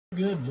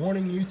Good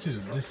morning,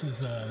 YouTube. This is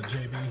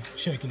JB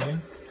checking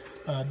in,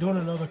 doing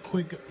another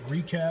quick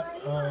recap,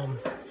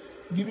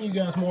 giving you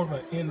guys more of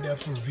an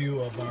in-depth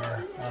review of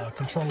our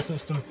control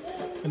system,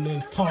 and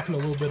then talking a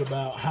little bit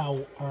about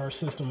how our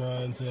system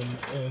runs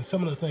and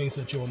some of the things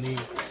that you'll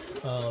need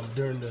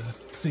during the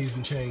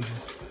season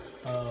changes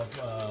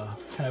of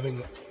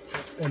having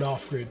an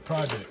off-grid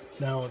project.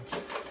 Now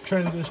it's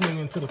transitioning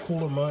into the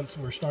cooler months.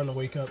 We're starting to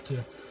wake up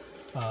to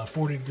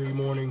 40-degree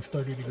mornings,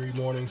 30-degree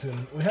mornings,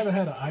 and we haven't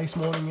had an ice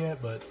morning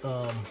yet, but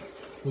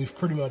we've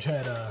pretty much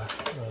had a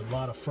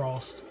lot of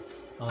frost,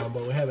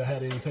 but we haven't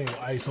had anything with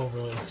ice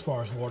over as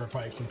far as water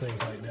pipes and things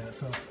like that.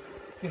 So,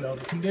 you know,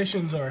 the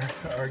conditions are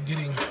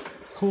getting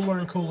cooler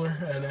and cooler,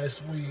 and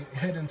as we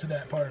head into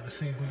that part of the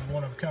season, you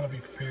want to kind of be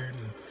prepared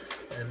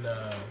and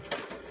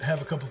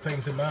have a couple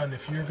things in mind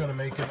if you're going to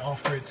make an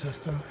off-grid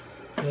system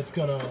that's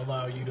going to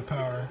allow you to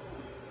power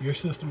your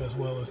system as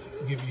well as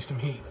give you some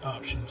heat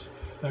options.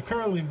 Now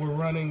currently we're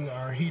running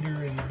our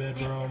heater in the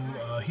bedroom,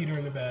 heater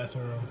in the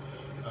bathroom,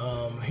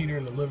 heater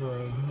in the living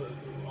room,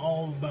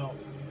 all about,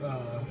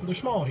 they're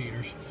small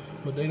heaters,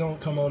 but they don't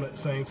come on at the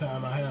same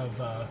time. I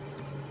have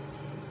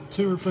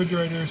 2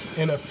 refrigerators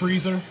and a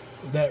freezer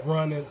that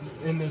run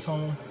in this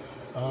home.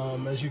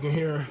 As you can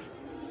hear,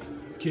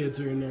 kids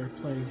are in there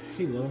playing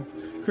Halo.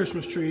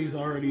 Christmas trees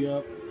already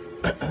up,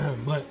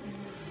 but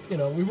you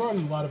know, we run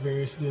a lot of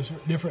various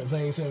different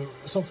things, and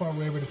so far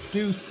we're able to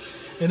produce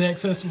in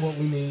excess of what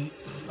we need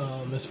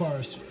as far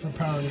as for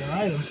powering our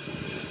items.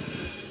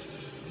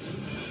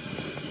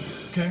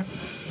 Okay,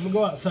 I'm gonna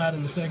go outside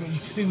in a second. You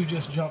can see we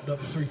just jumped up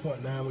to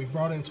 3.9. We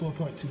brought in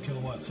 12.2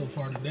 kilowatts so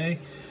far today.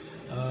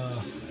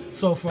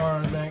 So far,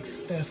 our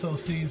max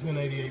SOC has been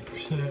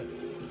 88%.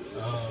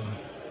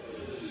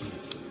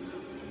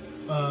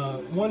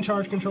 One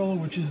charge controller,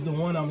 which is the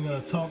one I'm going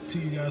to talk to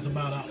you guys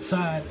about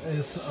outside,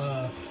 is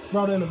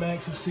brought in a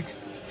max of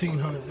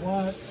 1600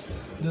 watts.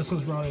 This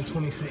one's brought in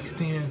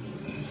 2610.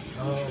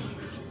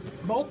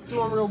 Both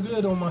doing real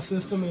good on my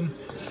system, and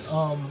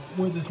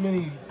with as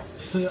many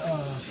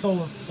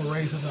solar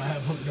arrays as I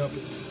have hooked up,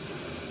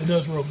 it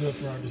does real good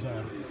for our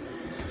design.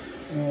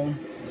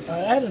 I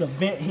added a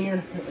vent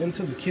here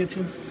into the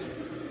kitchen.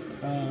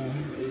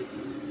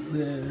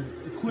 The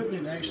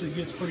equipment actually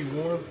gets pretty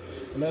warm,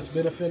 and that's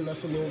benefiting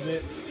us a little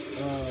bit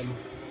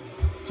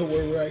to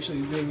where we're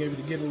actually being able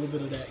to get a little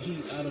bit of that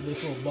heat out of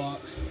this little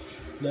box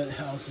that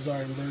houses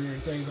our inverter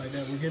and things like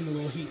that. We're getting a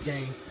little heat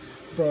gain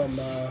from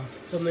the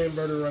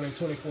inverter running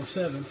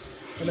 24/7,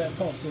 and that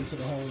pumps into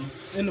the home.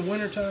 In the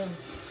wintertime,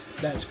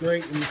 that's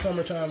great. In the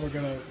summertime, we're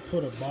going to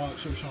put a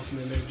box or something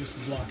in there just to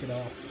block it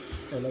off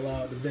and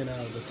allow it to vent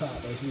out of the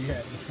top as we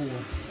had before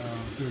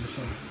during the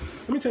summer.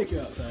 Let me take you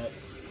outside.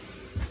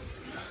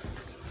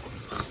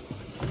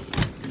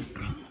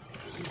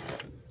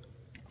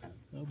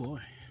 Oh boy.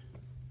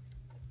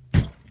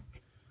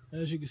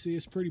 As you can see,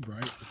 it's pretty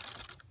bright.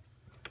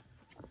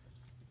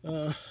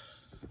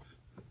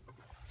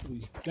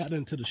 We got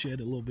into the shed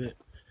a little bit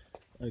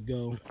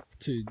ago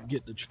to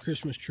get the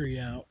Christmas tree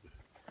out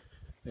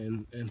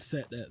and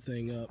set that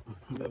thing up.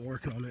 I've been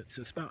working on it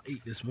since about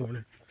 8 this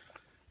morning.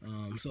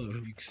 So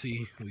you can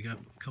see we got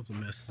a couple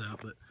of messes out,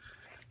 but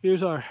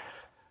here's our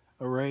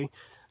array.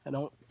 I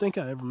don't think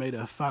I ever made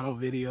a final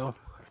video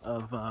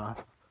of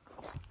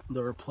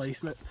the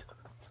replacements.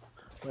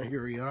 But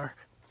here we are.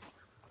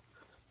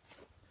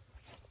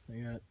 I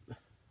got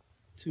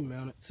 2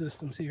 mounted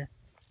systems here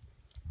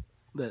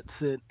that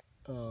sit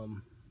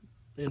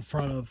in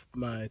front of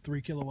my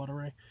 3 kilowatt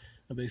array.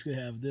 I basically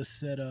have this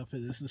set up,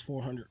 and this is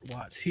 400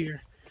 watts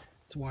here.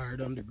 It's wired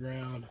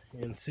underground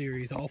in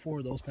series. All 4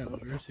 of those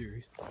panels are in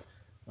series.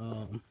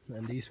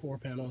 And these 4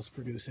 panels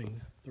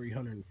producing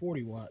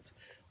 340 watts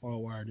are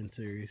all wired in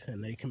series,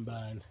 and they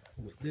combine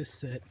with this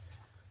set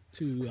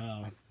to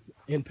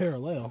in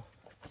parallel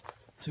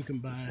to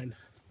combine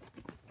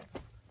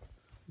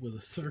with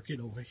a circuit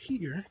over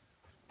here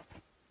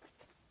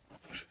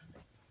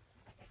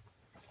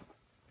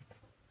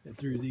and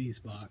through these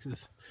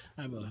boxes.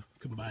 I have a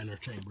combiner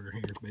chamber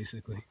here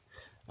basically,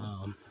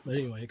 but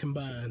anyway, it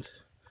combines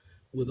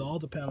with all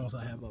the panels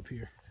I have up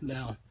here.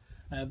 Now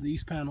I have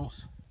these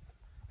panels,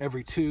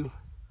 every 2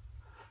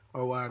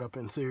 are wired up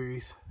in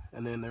series,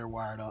 and then they're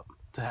wired up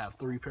to have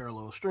 3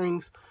 parallel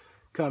strings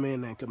come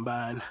in and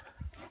combine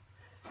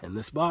in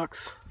this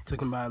box to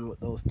combine with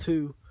those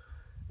 2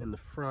 in the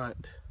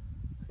front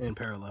in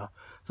parallel.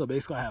 So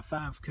basically I have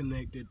 5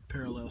 connected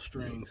parallel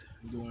strings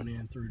going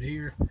in through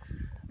here,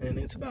 and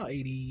it's about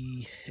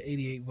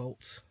 88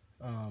 volts,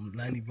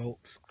 90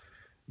 volts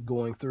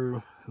going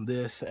through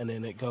this, and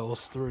then it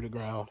goes through the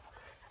ground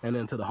and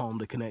into the home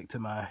to connect to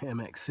my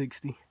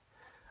MX60.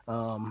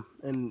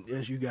 And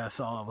as you guys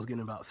saw, I was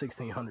getting about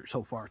 1600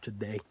 so far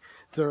today.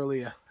 It's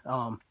early.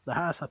 The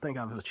highest I think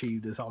I've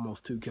achieved is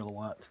almost 2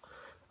 kilowatts.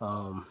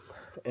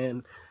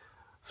 And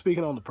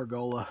speaking on the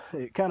pergola,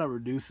 it kind of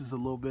reduces a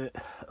little bit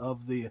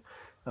of the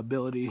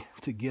ability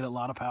to get a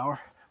lot of power,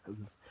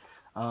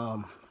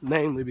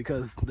 namely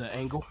because the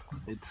angle,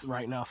 it's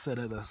right now set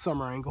at a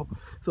summer angle.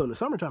 So in the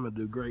summertime it'll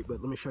do great,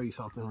 but let me show you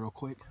something real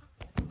quick.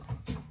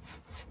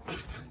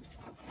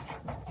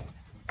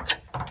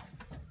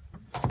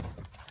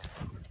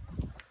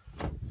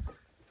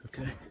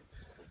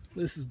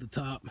 this is the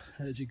top.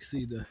 As you can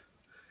see, the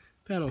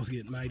panels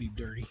get mighty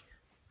dirty.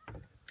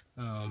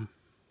 I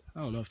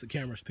don't know if the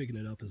camera's picking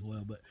it up as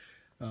well, but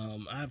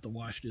I have to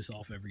wash this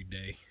off every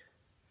day,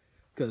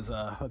 because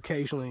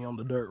occasionally on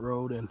the dirt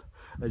road, and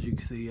as you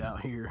can see out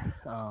here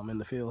in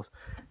the fields,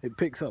 it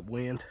picks up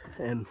wind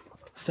and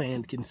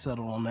sand can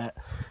settle on that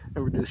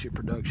and reduce your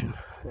production.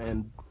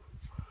 And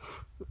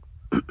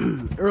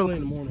early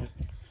in the morning,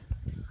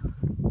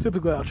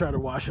 typically I'll try to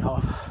wash it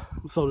off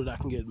so that I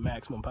can get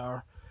maximum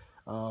power.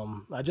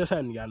 I just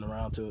hadn't gotten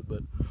around to it,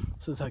 but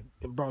since I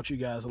brought you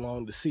guys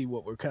along to see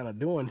what we're kind of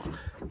doing,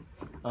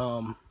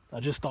 I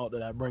just thought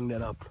that I'd bring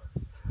that up.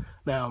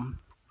 Now,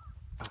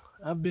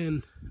 I've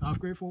been off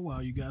grid for a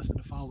while. You guys that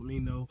have followed me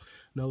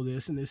know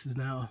this, and this is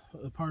now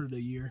a part of the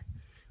year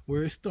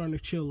where it's starting to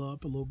chill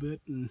up a little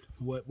bit. And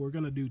what we're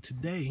going to do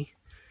today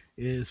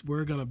is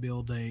we're going to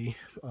build a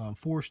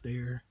forced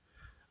air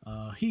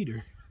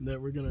heater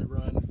that we're going to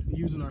run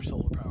using our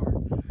solar power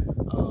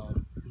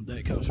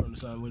that comes from the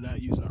sun. We're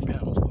not using our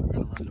panels, but we're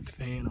going to run the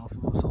fan off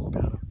of the solar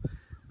panel,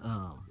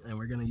 and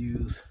we're going to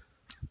use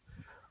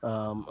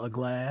a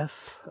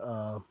glass,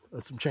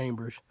 some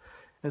chambers,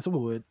 and some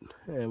wood,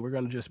 and we're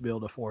going to just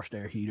build a forced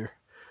air heater.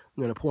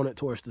 I'm going to point it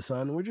towards the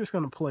sun, and we're just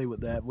going to play with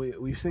that.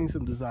 We've seen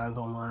some designs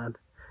online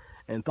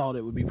and thought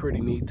it would be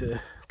pretty neat to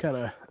kind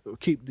of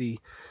keep the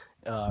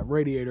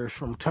radiators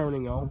from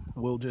turning on.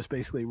 We'll just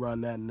basically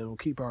run that, and it'll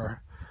keep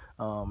our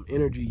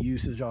energy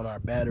usage on our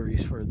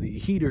batteries for the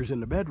heaters in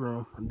the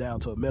bedroom down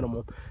to a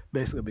minimum,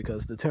 basically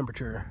because the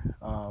temperature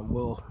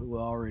will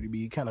already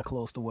be kind of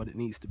close to what it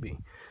needs to be.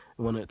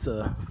 When it's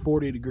a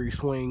 40-degree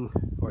swing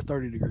or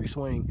 30-degree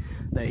swing,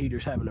 that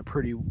heater's having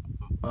to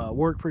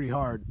work pretty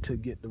hard to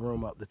get the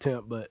room up to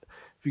temp. But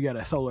if you got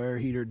a solar air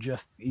heater,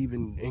 just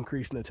even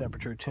increasing the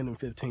temperature 10 and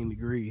 15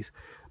 degrees,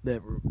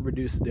 that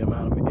reduces the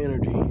amount of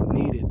energy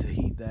needed to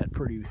heat that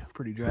pretty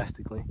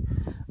drastically.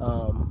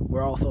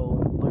 We're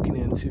also looking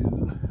into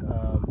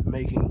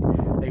making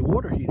a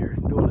water heater,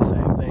 doing the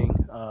same thing.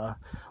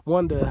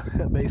 One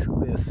to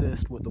basically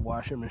assist with the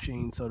washer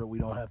machine so that we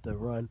don't have to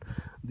run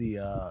the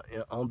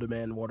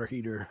on-demand water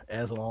heater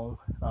as long,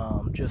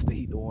 just to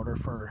heat the water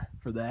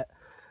for that.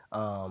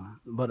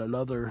 But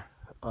another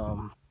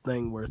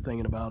thing we're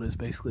thinking about is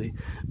basically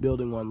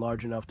building one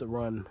large enough to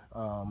run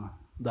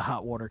the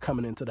hot water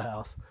coming into the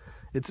house.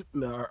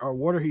 Our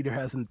water heater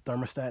has a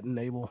thermostat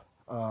enable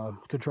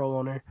control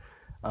on there.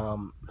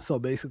 So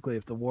basically,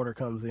 if the water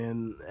comes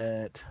in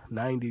at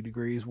 90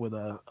 degrees with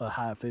a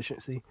high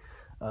efficiency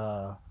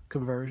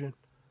conversion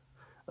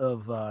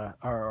of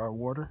our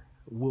water,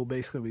 we'll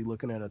basically be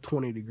looking at a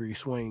 20-degree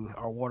swing.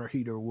 Our water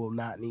heater will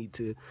not need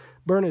to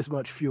burn as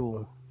much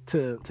fuel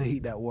to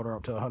heat that water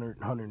up to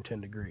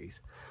 110 degrees.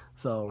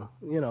 So,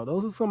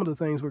 those are some of the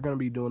things we're going to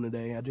be doing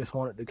today. I just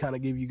wanted to kind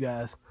of give you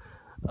guys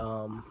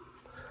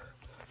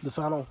the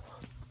final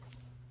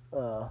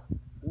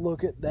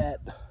look at that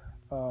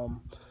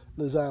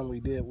design we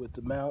did with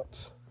the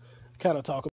mounts, kind of talk